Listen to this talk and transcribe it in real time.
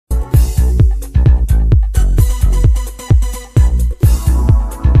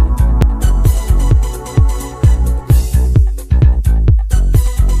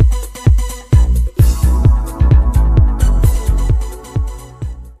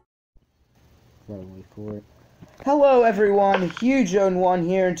Gotta wait for it. Hello everyone, Huge01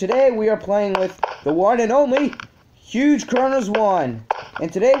 here, and today we are playing with the one and only Huge Kronos 1.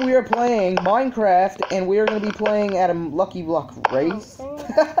 And today we are playing Minecraft, and we are going to be playing at a Lucky Block race.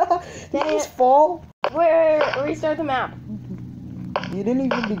 Did you just fall? Restart the map. You didn't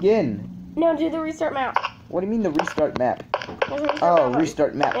even begin. No, do the restart map. What do you mean the restart map?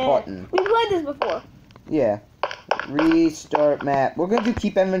 Restart map button. We played this before. Yeah. Restart map. We're going to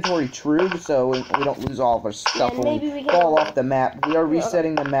keep inventory true so we don't lose all of our stuff when we fall off the map. We are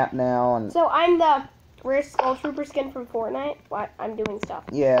resetting the map now. And so I'm the rare Skull Trooper skin from Fortnite. I'm doing stuff.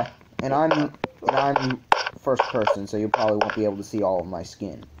 Yeah, and I'm first person, so you probably won't be able to see all of my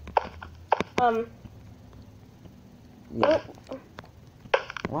skin. Yeah.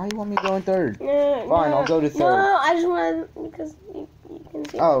 Why do you want me to go in third? Fine, I'll go to third. No, I just want to, because you can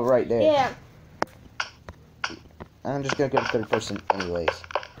see. Oh, right there. Yeah. I'm just gonna go to third person anyways.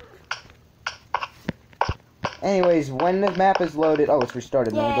 Anyways, when the map is loaded, oh, it's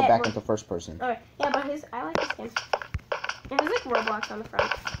restarted. Then we go back into first person. Alright, yeah, but I like his skin. And there's like Roblox on the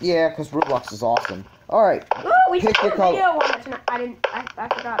front. Yeah, because Roblox is awesome. Alright, pick your color. I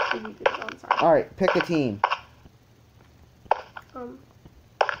forgot PvP, I'm sorry. Alright, pick a team.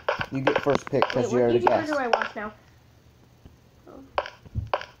 You get first pick because you're the guest. What YouTuber do I watch now?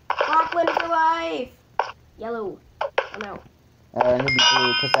 Rockland for life! Yellow. I'm out. It need to be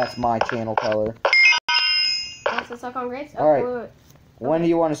blue because that's my channel color. That's the suck on grades? Oh, alright. Okay. When do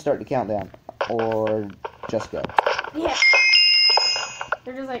you want to start the countdown? Or just go? Yeah.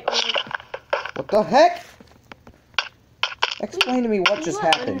 They're just like, What the heck? Explain to me what just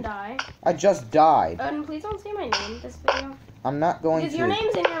happened. I just died. Please don't say my name this video. I'm not going to. Because your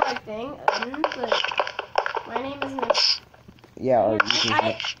name's in your thing, but my name isn't. Yeah, or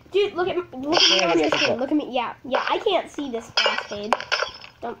dude, look at me on your screen. Look at me. Yeah, I can't see this cascade.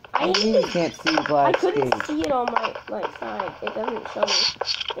 You can't see the glass I couldn't see it on my side. It doesn't show me.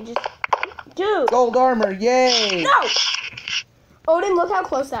 It just, dude. Gold armor, yay! No. Odin, look how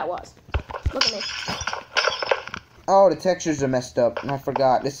close that was. Look at me. Oh, the textures are messed up, and I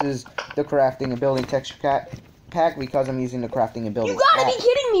forgot. This is the crafting and building texture pack because I'm using the crafting and building. You gotta be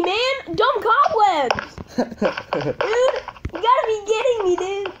kidding me, man! Dumb cobwebs! Dude, you gotta be kidding me,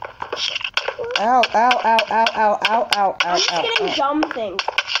 dude! Ow, ow, ow, ow, ow, ow, ow, I'm just getting dumb things.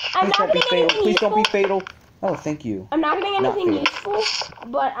 I'm not getting anything useful. Please don't be fatal. Oh, thank you. I'm not getting anything useful,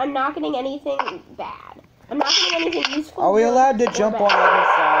 but I'm not getting anything bad. I'm not getting anything useful. Are we allowed to jump on other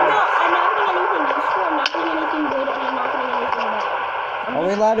sides? No, I'm not getting anything useful, I'm not getting anything good, and I'm not getting anything bad. Are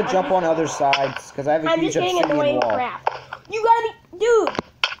we allowed to jump on other sides? Because I have a huge obsidian wall. Crap. You gotta be... Dude!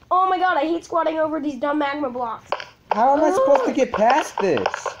 Oh my god, I hate squatting over these dumb magma blocks. How am I supposed to get past this?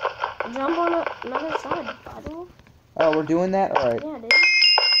 Jump on another side, buddy. Oh, we're doing that? Alright. Yeah, dude.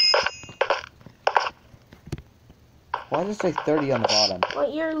 Why does it say 30 on the bottom?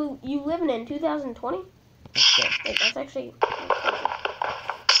 What year you living in? 2020? Okay. Wait, that's actually...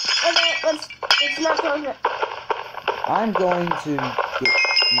 Okay, let's not go there. I'm going to get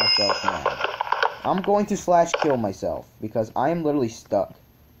myself mad. I'm going to / kill myself because I am literally stuck.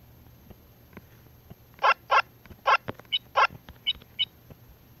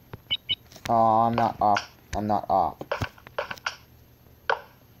 Oh, I'm not up. I'm not up.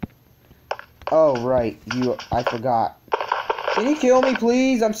 Oh, right. I forgot. Can you kill me,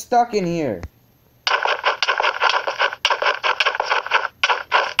 please? I'm stuck in here.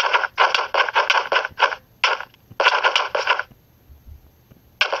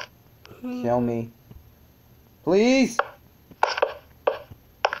 Kill me. Please!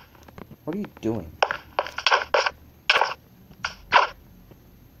 What are you doing?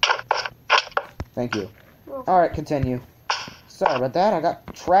 Thank you. Alright, continue. Sorry about that, I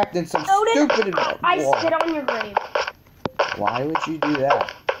got trapped in some stupid wall. I spit on your grave. Why would you do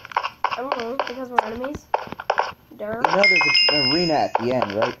that? I don't know, because we're enemies. Dirt. You know there's an arena at the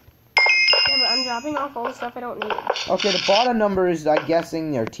end, right? Yeah, but I'm dropping off all the stuff I don't need. Okay, the bottom number is, I'm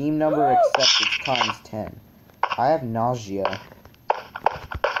guessing, your team number, except it's times 10. I have nausea.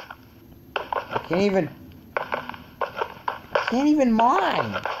 I can't even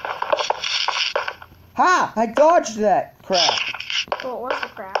mine! Ha! I dodged that crap! What was the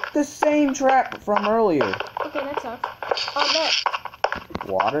crap? The same trap from earlier. Okay, that sucks. Oh, there.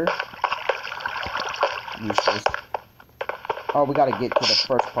 Water? Useless. Oh, we gotta get to the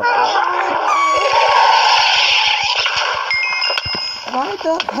first part. Why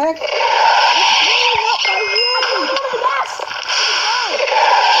the heck?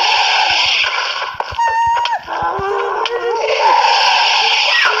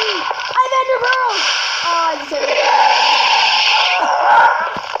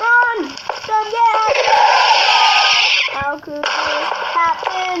 Run! Come get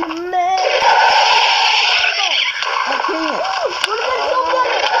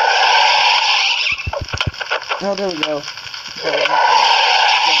Oh, there we go.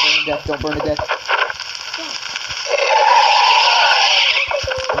 Don't burn to death.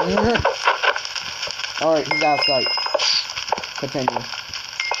 Alright, he's out of sight. Continue.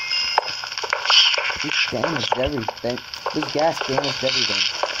 This damaged everything. This gas damaged everything.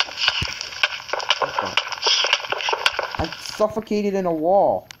 Okay. I suffocated in a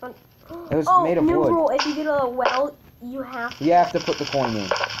wall. It was made of new wood. rule. If you get a well, you have to put the coin in.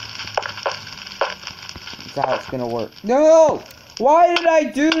 That's how it's gonna work. No! Why did I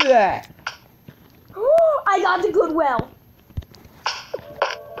do that? I got the good well.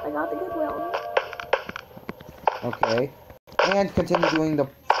 I got the good well. Okay. And continue doing the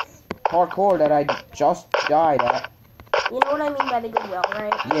parkour that I just died at. You know what I mean by the good well,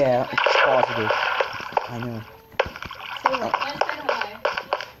 right? Yeah, it's positive. I know. Say that.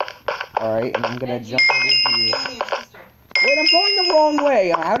 Alright, and I'm gonna jump over here. Wait, I'm going the wrong way.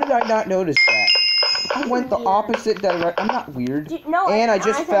 How did I not notice that? I went the opposite direction. I'm not weird. No, and I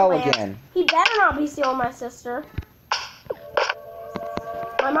just fell again. He better not be stealing my sister.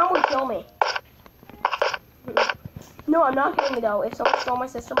 My mom would kill me. No, I'm not kidding though. If someone stole my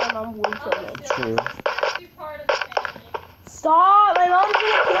sister, my mom would kill me. True. Stop! My mom's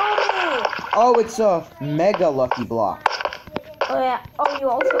gonna kill me! Oh, it's a mega lucky block. Oh yeah. Oh, you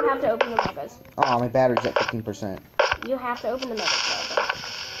also have to open the megas. Oh, my battery's at 15%. You have to open the megas.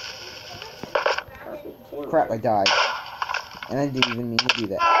 Crap, I died. And I didn't even mean to do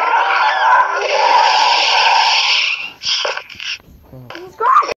that. Jesus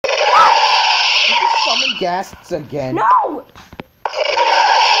Christ! Did you summon ghasts again? No! Oh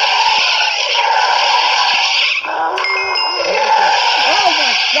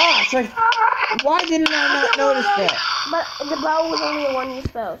my gosh! Why didn't I not notice that? But the bow was only a one-use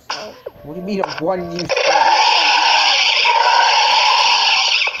bow, so... What do you mean a one-use bow?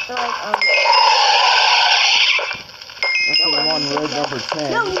 So like, Okay, I'm on road number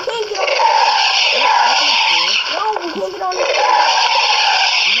 10. No, you can't get on No, you can't get on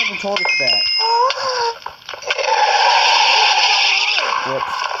You never told us that.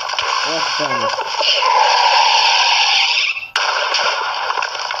 Whoops. That's funny.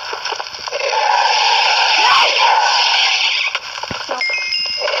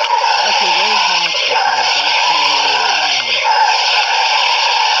 Okay, where's my next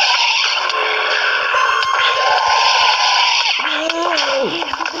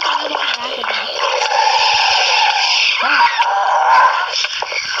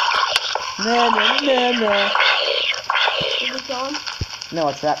No. Did you kill him? No,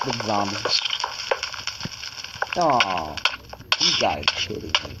 I trapped the zombies. Oh, you guys are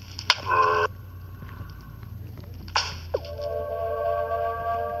kidding me.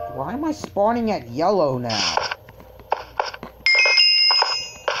 Why am I spawning at yellow now?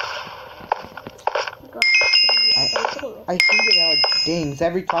 I hate it how it dings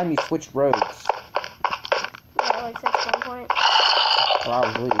every time you switch roads. Yeah, like 6 point.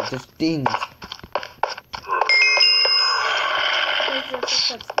 Probably, it just dings.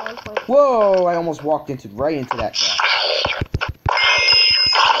 Whoa! I almost walked right into that trap.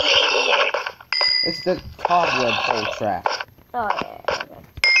 It's the cobweb hole trap. Oh, yeah, okay.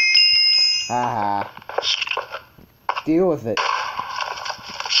 Haha. Deal with it.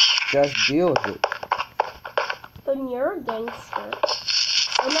 Just deal with it. And you're a gangster.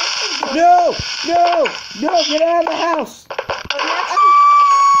 No! No! No! Get out of the house!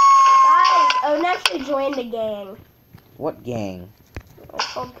 Owen actually joined a gang. What gang? It's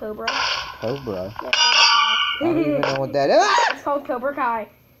called Cobra. Cobra? Yeah, I don't even know what that is. Ah! It's called Cobra Kai.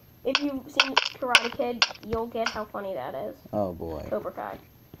 If you've seen Karate Kid, you'll get how funny that is. Oh boy. Cobra Kai.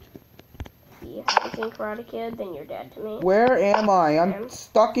 If you haven't seen Karate Kid, then you're dead to me. Where am I? I'm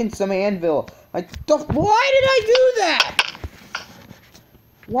stuck in some anvil. Why did I do that?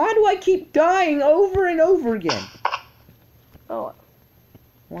 Why do I keep dying over and over again? Oh,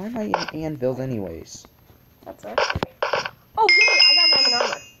 Why am I in anvils anyways? that's it. Oh, yay! I got diamond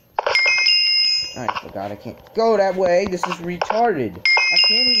armor. I forgot I can't go that way. This is retarded. I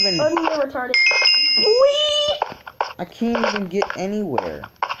can't even... Oh, you're retarded. Whee! I can't even get anywhere.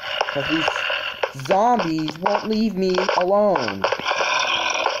 Because these zombies won't leave me alone.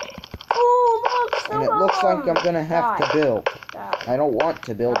 Oh, look, And it looks like I'm gonna have to build. Die. I don't want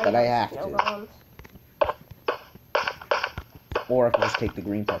to build, but I have No to. bones. Or I can just take the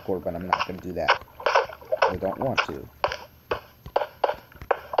green parkour, but I'm not gonna do that. I don't want to.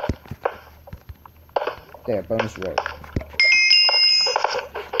 There, bonus road.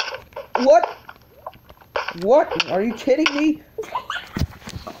 What? What? Are you kidding me?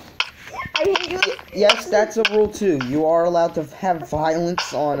 I I hate you. Yes, that's a rule too. You are allowed to have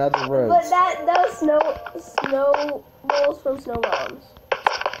violence on other roads. But that was snow balls from snow bombs.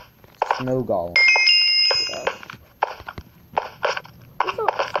 Snow golem. Yeah. Please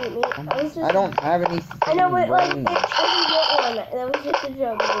don't shoot me. I don't have any. I know, but like, range. if you get one, that was just a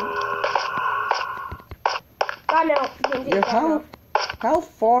joke, dude. God no, You're how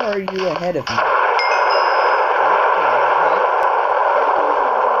far are you ahead of me?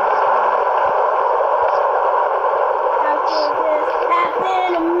 How could this happen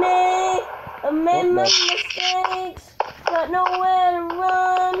to me? I made my mistakes, got nowhere to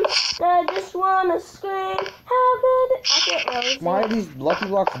run. I just wanna scream. How could I can't really sing. Why are these lucky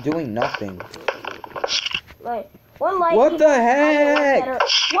blocks doing nothing? Like, one life What equals the heck? one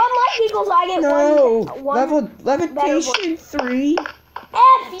life equals I get No! one Levitation 3?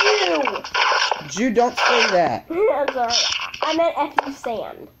 F you! Jude, don't say that. I'm sorry. I meant F you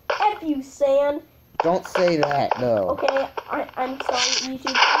sand. F you sand. Don't say that, no. Okay, I'm sorry,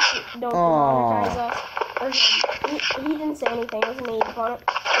 YouTube. Don't demonetize us. Or him. He didn't say anything. It was me.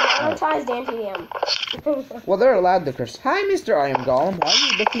 Demonetized NTM. Well, they're allowed to curse. Hi, Mr. Iron Golem. Why are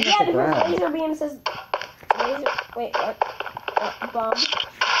you looking Yeah, at the because ground? laser beam says laser. Wait, what? Bum.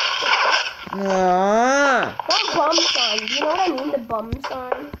 Ah. Not bum sign. Do you know what I mean? The bum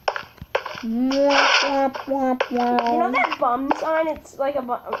sign. You know that bum sign? It's like a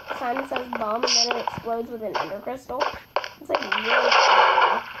sign that says bum, and then it explodes with an ender crystal. It's like really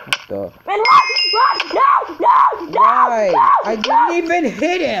cool. The... And run! No! Why? No! I didn't even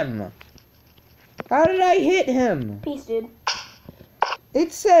hit him. How did I hit him? Peace, dude.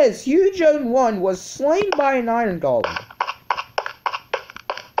 It says Huge 1 was slain by an Iron Golem.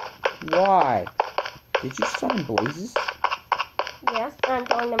 Why? Did you summon blazes? Yes, I'm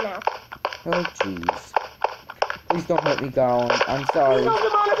killing them now. Oh, jeez. Please don't hurt me, Golem. I'm sorry. Please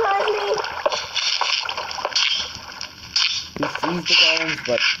don't demonetize me! He sees the golems,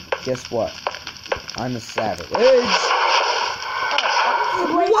 but guess what? I'm a savage. What?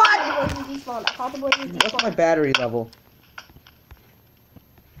 What's my battery level?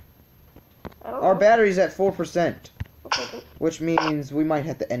 I don't Our know. battery's at 4%, Okay, which means we might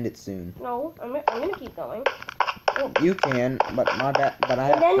have to end it soon. no, I'm gonna keep going. You can, but I have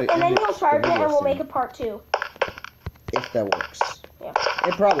And to then end you'll charge it the video and we'll soon, make a part 2. if that works. Yeah.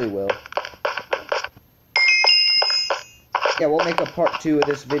 It probably will. Yeah, we'll make a part 2 of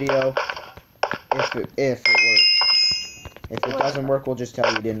this video if it works. If it doesn't work, we'll just tell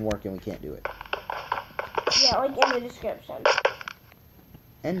you it didn't work and we can't do it. Yeah, like in the description.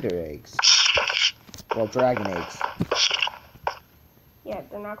 Ender eggs. Well, dragon eggs. Yeah,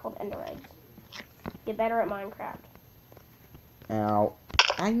 they're not called ender eggs. Get better at Minecraft. Now,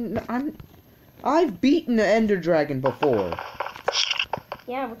 I've beaten the Ender Dragon before.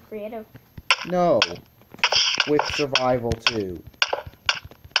 Yeah, with creative. No. With survival too.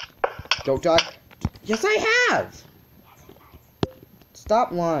 Don't die. Yes, I have!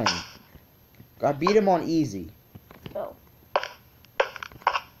 Stop lying. I beat him on easy. So.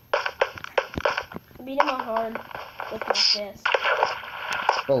 I beat him on hard with my fist.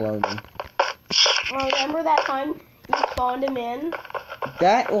 Baloney. Well, remember that time you spawned him in?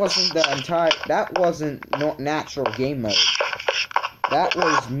 That wasn't natural game mode. That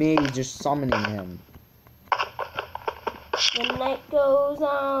was me just summoning him. The night goes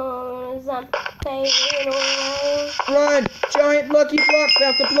on as I'm fading away. Run! Giant lucky block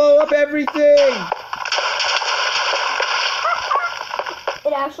about to blow up everything!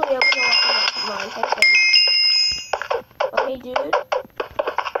 It actually opens a lucky block of mine. Okay, dude.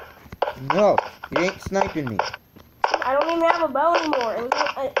 No, you ain't sniping me. I don't even have a bow anymore.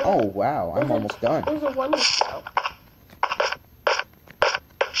 Oh wow, I'm almost done. It was a one-use bow.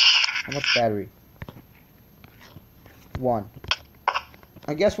 How much battery? 1.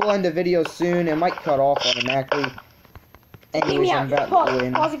 I guess we'll end the video soon. It might cut off automatically. Kick Anyways, me I'm out. about to Pause.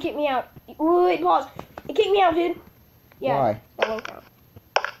 win. Pause and kick me out. Wait, pause. It kicked me out, dude. Yeah. Why? That won't count.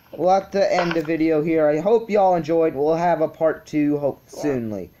 We'll have to end the video here. I hope y'all enjoyed. We'll have a part 2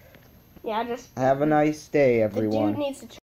 soonly. Yeah, just. Have a nice day, The everyone. dude needs to.